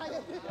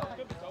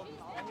 Could be Toby.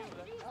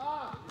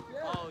 Oh,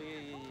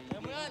 yeah.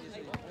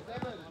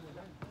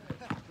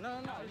 No,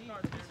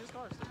 it's his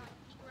car still.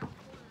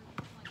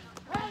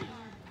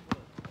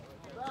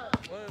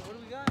 What do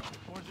we got?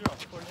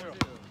 4-0.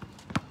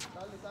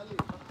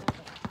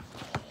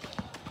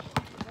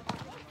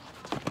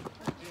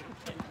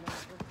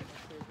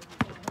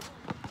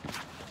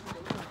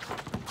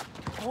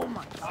 Oh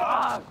my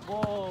God!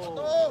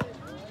 Whoa!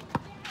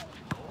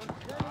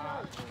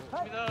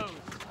 Give me those.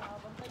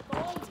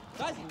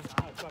 Guys,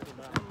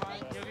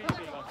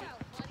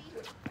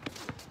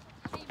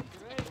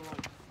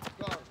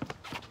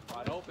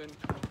 Wide open.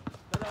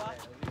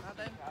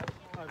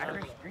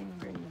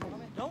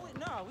 no,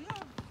 we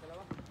got.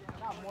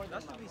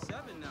 That should be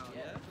 7 now,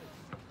 yeah?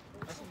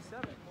 That should be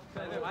 7.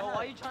 Why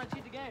are you trying to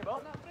cheat the game,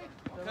 bro?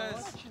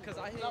 Because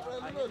I hit. Why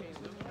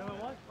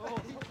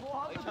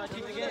you trying to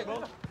cheat the game,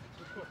 bro?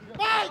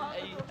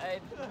 Hey,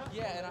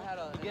 yeah, and I had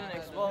a. You're getting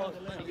exposed.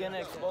 You're getting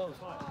exposed.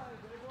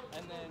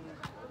 And then.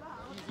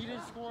 He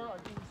didn't score. I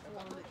think he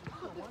scored.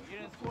 You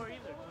didn't score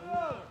either.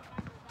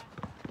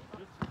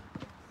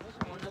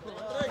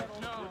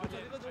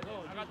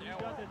 I got the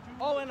L1.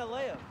 Oh, and a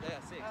layup. Yeah,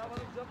 6.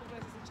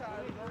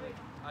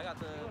 I got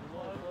the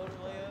loaded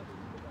layup.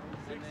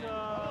 6,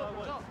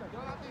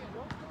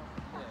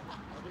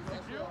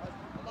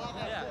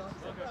 Yeah.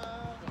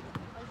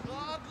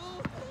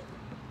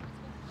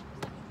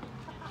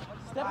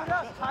 Step it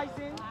up,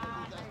 Tyson.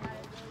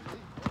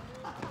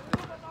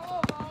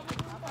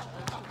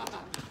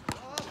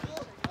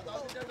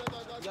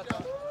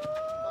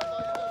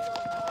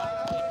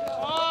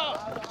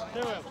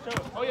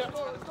 Oh, yeah.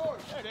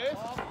 There it is.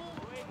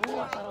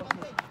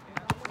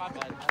 My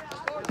bad.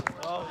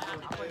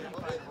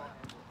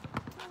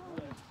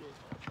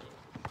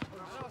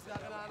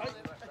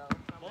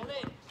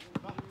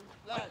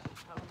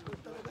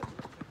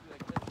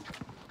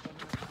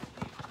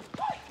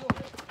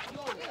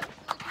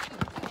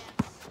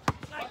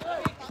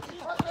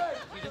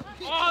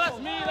 Oh, that's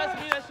me.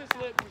 That's just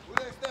slipped. Who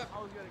that step?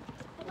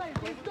 What are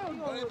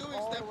you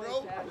doing, step,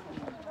 bro?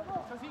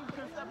 Because he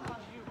could step on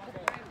you.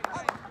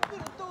 I'm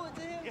gonna throw it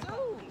to him,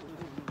 too.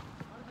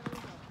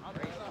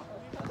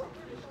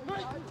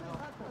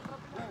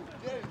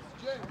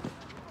 James.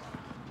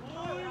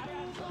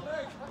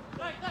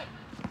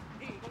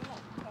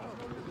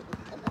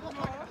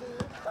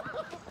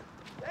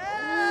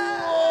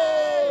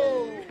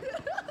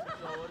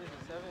 So what is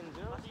it,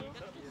 7-0?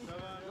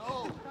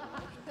 Go.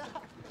 7-0?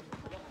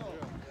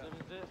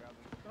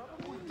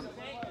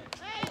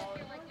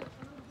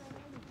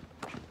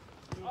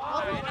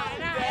 Sorry.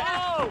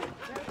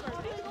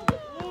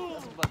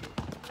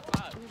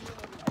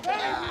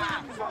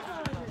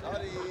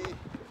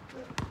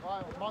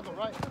 Alright, Mongo,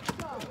 right.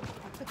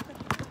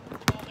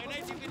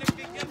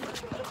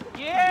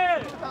 Yeah! I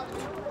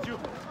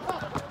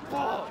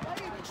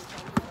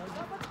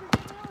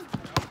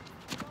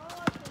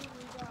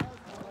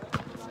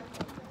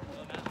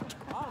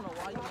don't know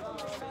why you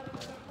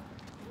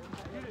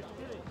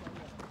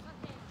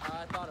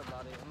I thought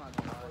about it. I'm not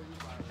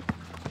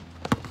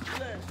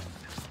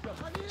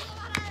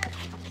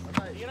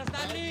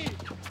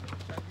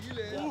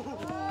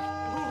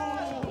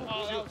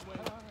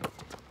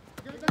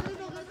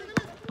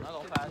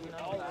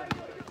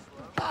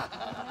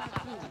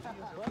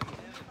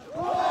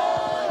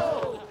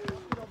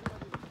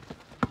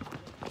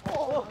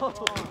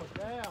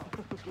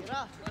Tira.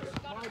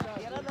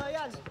 Tira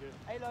loyal.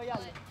 Ay,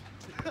 loyal.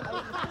 I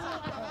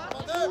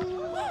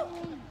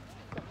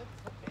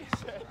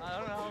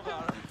don't know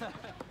about it.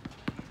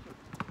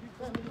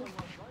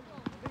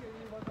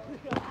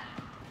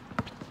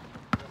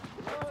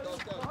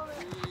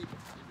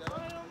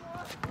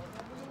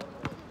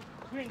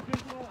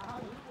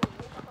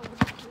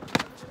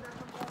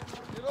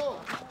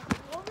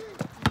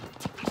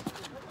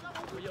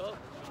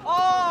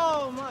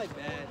 Oh, my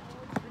bad.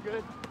 You're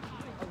good.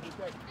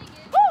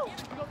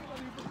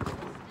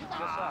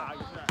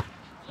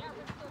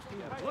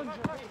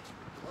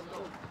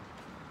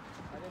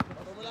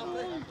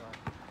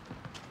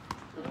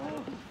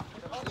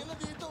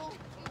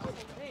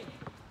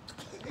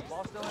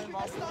 Ball still in,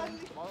 ball still in.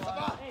 Ball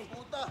out.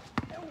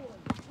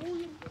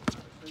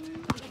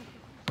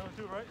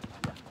 Two, right?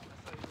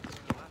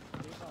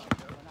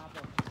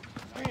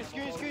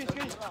 Screen.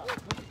 Switch.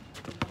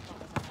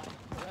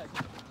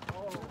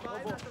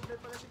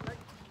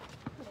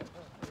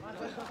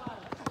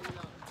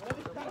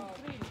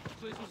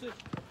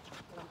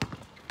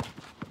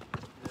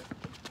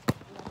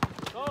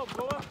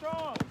 Go up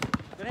strong.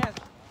 Good hands.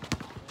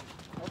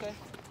 Okay.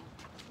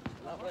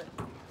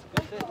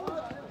 Good sit.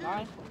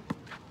 9.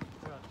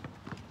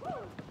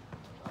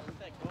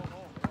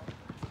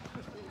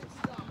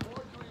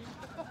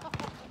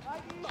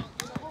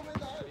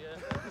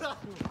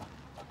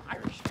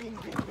 Irish green.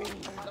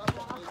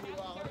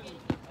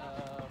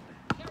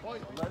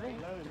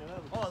 11.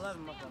 Oh,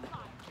 11.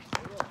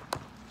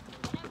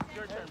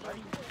 Your turn,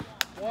 buddy.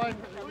 1.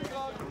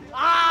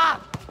 Ah!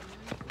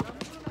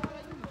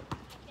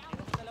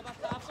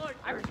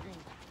 Irish green.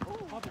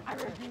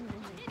 Irish green.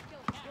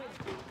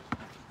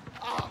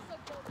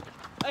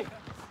 Hey.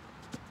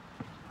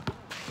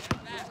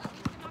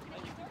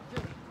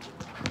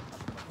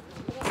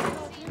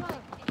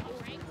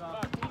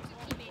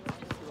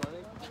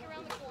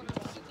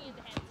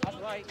 That's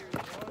right.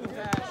 Good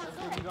pass.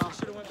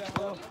 Should have went back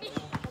low.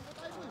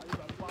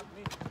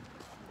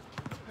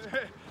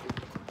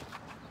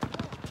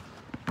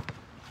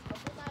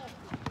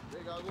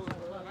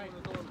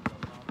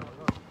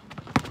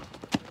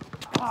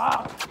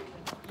 Ah!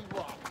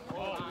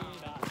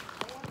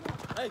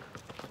 Hey.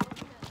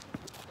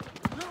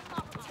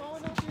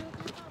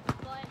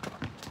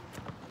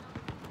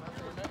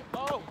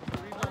 Oh!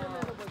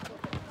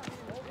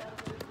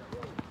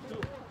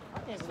 I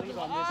can't believe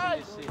I'm missing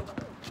this shit.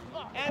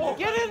 And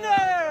get in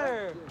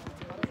there!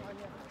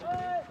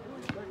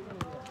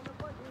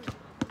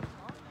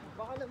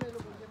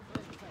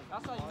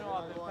 That's how you know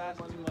I've been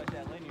passing too much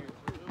at linear.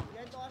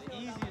 The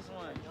easiest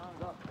one.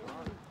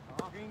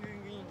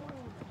 Green.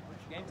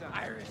 Game time.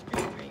 Irish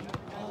green.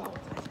 Oh.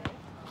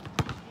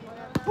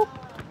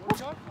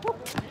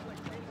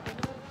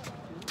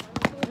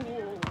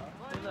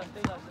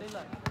 Stay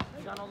left.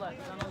 You got no left.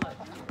 Got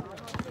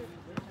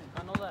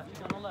no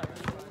left.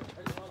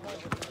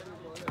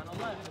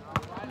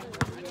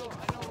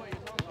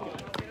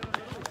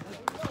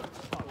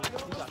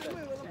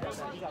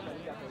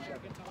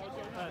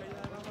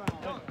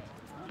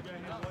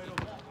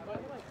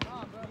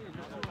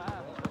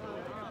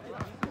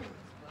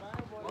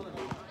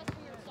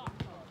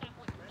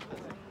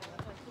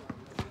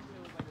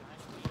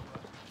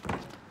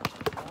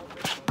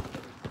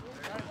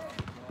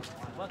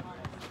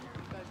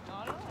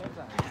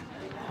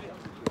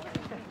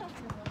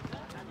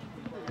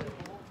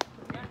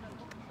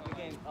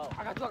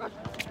 I got you.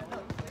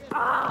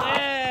 Ah!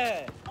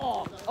 Yeah!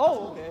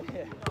 Oh, okay.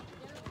 Yeah.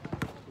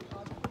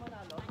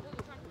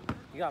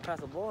 You gotta pass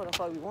the ball, that's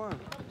why we won.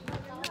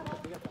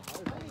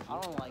 I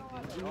don't like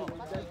this.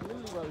 That's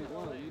literally why we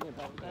won. You didn't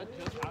pass the ball. That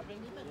just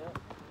happened? Yeah.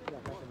 You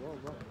gotta pass the ball,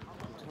 bro.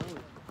 I'm telling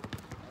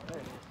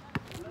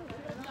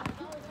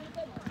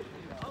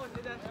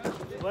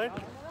you. Play?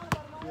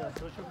 Yeah,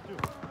 so shoot for 2.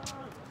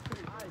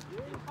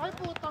 Ay,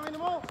 putang ina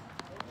mo!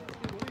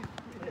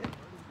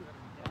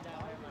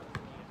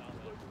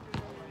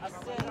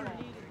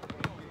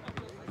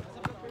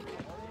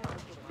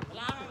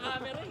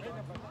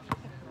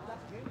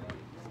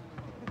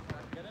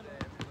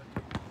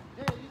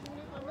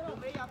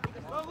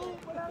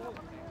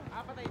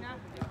 Patay na.